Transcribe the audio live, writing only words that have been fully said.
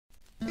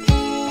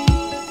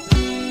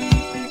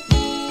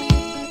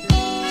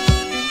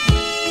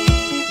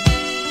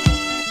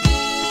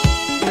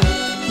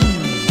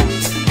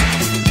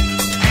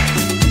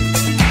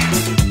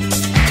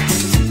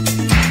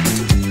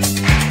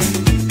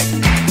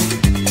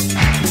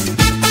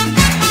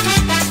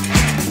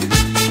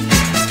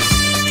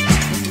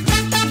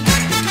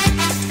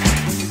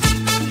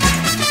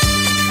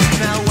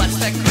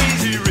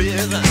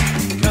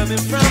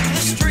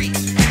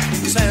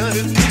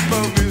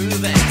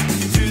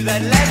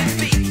but let it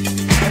be.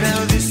 And now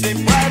this ain't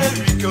Puerto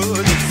Rico,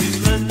 this is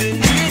London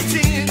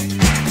 18.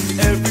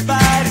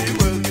 Everybody,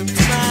 welcome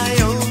to my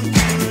own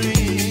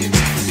dream.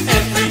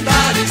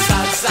 Everybody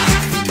salsa,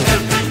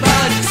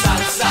 everybody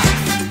salsa,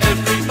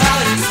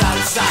 everybody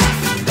salsa,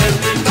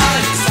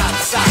 everybody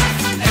salsa,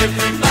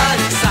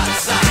 everybody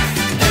salsa,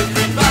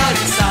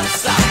 everybody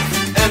salsa,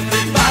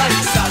 everybody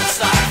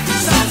salsa,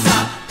 salsa,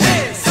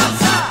 hey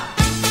salsa.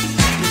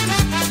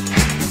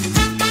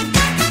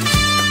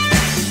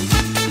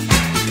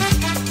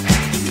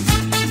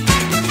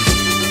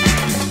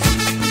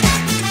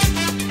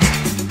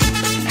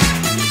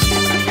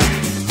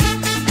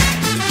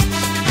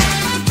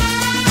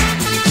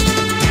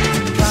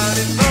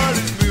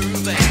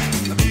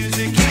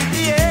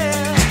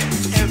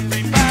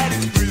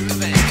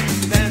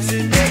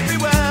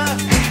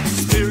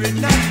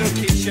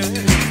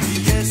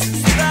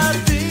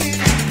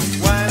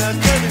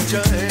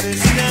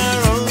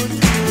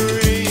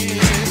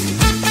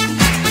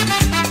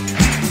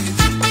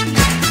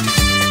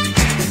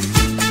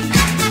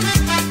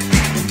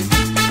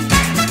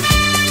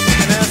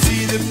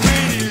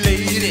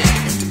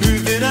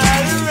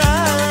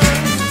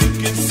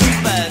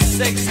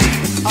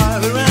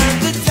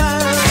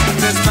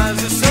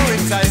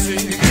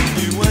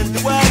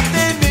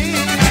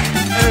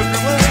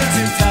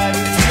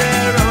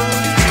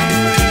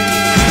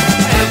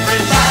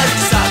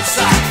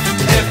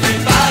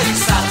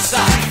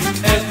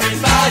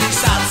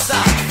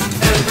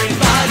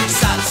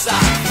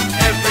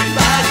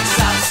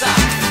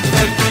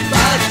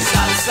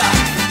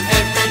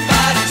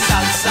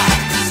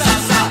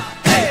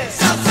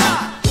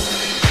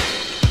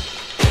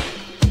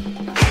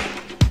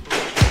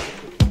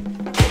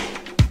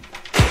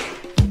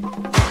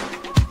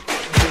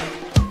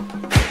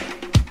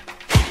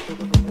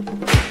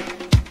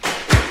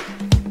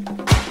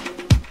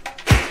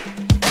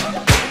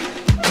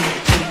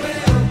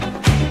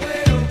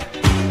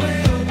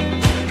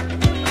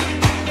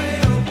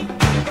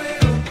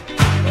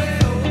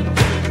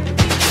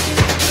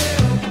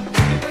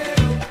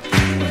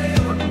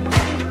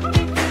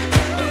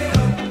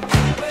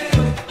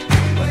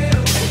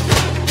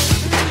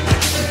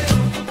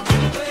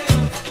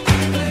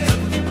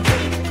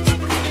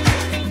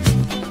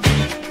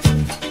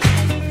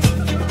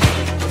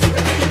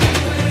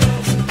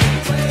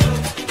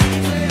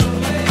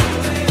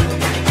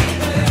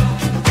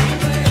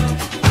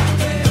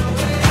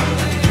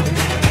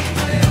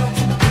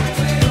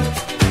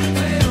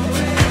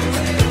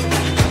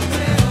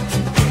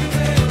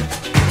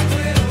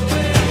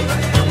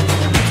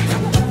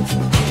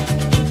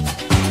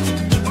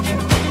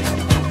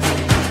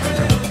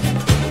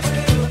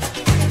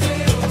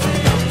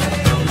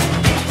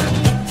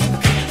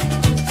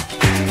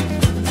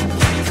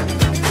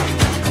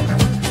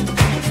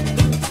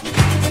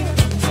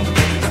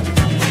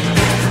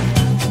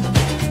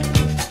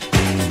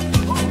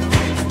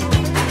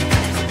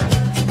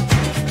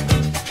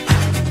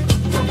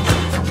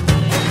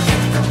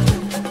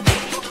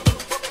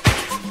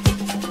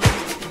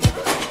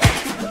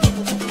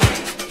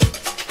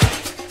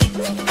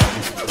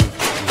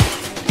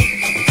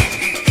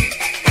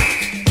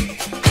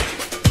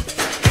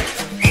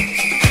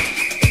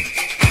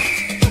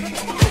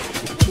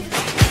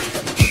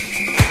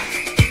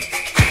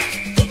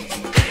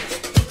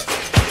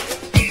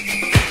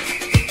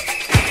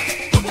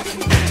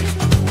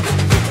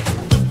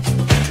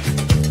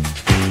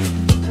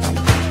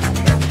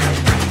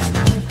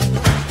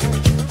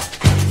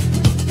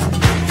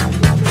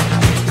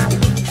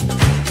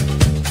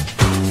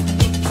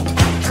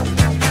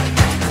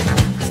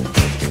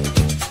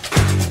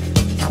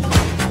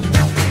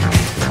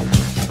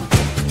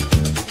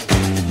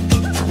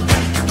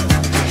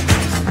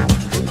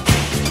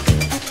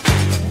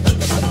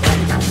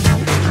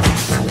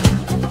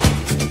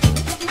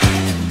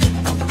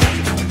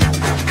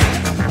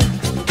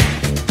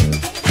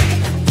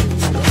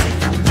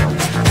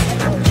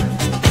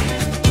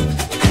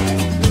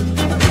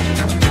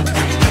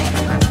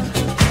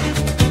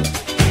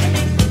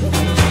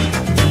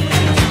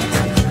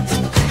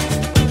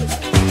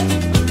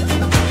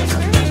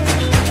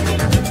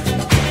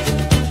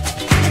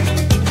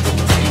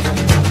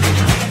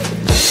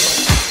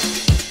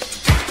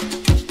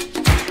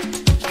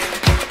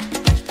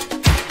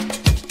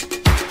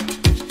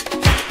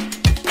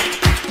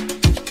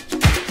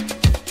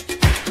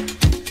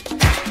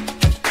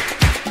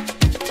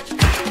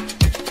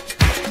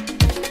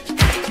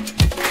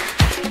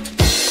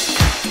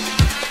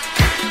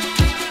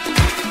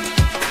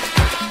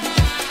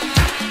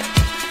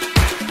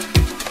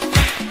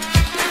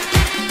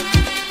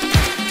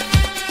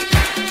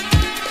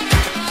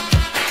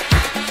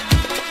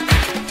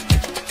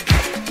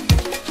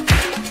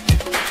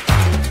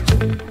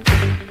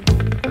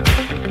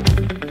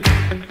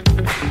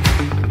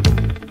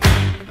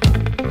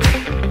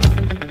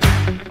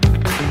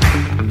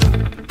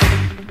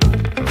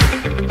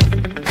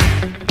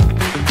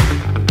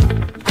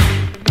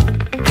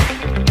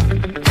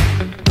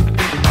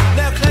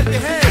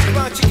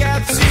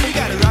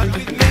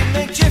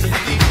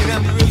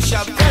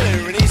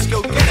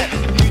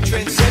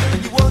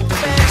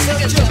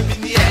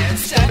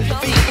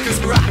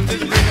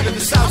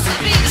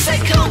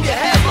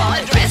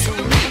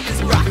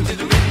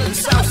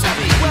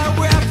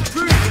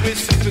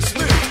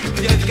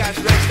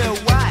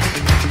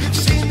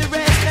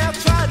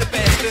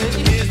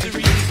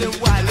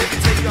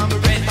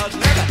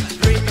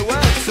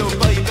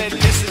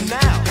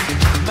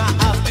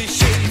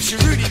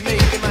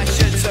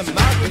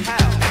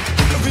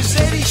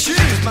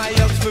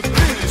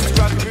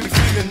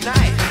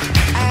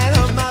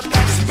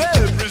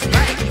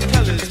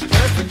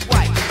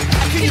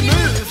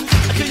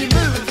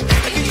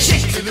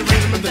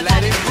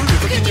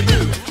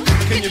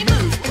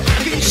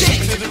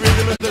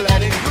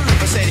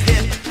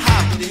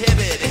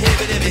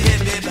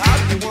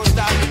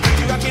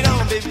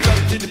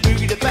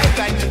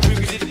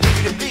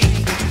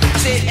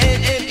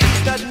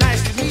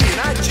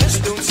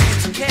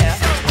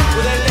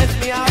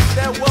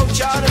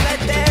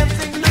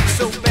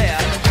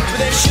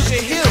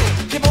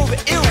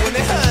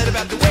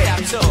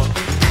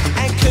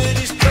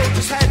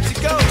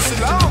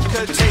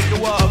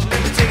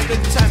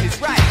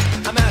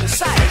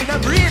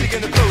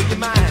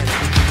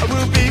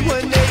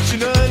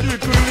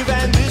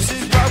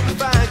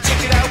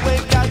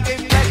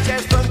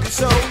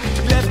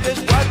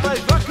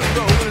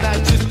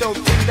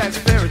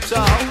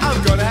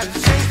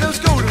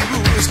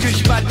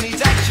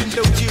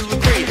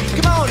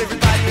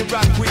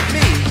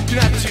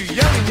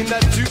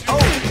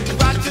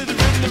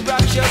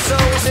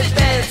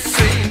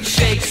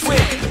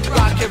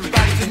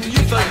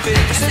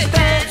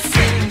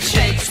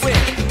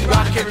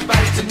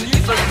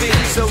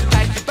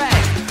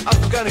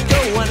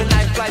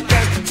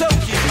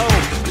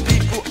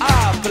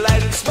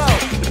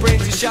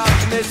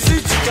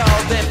 digital,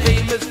 they're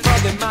famous for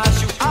their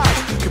martial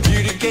arts,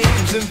 computer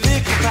games and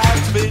vehicle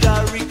parts. But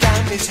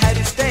origami has had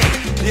its day.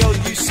 The old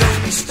use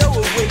only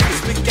stowaway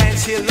began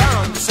here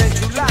along the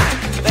central line.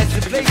 That's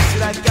the place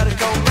that I've got to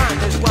go on.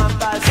 There's one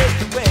bars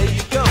everywhere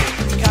you go.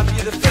 Copy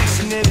of the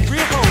face in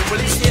every home. Well,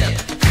 it's hip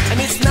and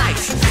it's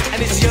nice and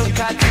it's young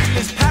car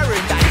dealer's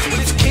paradise.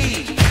 Well, it's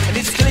keen and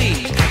it's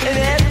clean and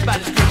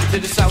everybody's good to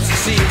the salsa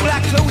scene. Well,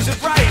 our clothes are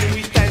bright and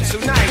we dance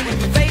all night with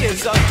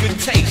purveyors of good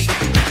taste.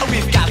 Oh,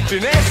 we've got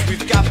finesse,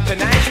 we've got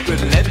panache, but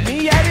let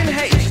me add in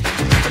haste.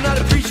 I'm not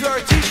a preacher or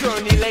a teacher or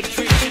an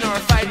electrician or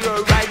a fighter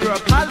or a writer or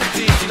a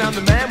politician. I'm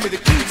the man with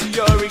the key to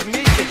your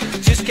ignition.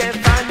 Just can't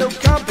find no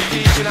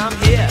competition. I'm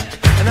here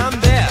and I'm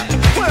there.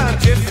 Well, I'm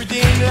Jeffrey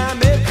Dean and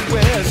I'm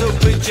everywhere. So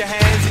put your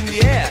hands in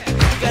the air.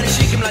 You gotta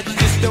shake them like you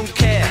just don't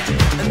care.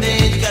 And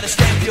then you gotta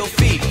stamp your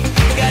feet.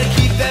 You gotta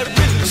keep that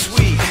rhythm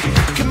sweet.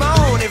 Come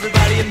on,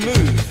 everybody, and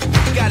move.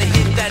 You gotta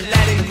hit that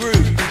Latin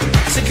groove.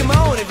 I said, come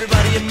on,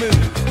 everybody, and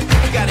move.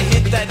 You gotta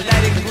hit that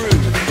Latin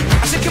groove.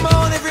 I said, come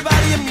on,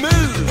 everybody, and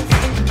move.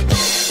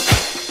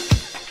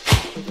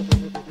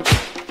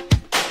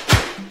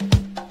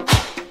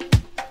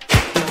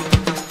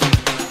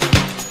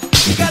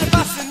 You gotta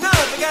bust a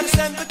nut, you gotta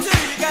stand for two.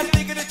 You gotta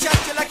think of the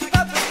cha-cha like your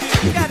papa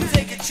do. You gotta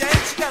take a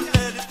chance, you gotta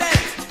learn to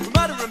dance. We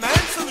might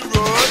romance on the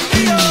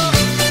road.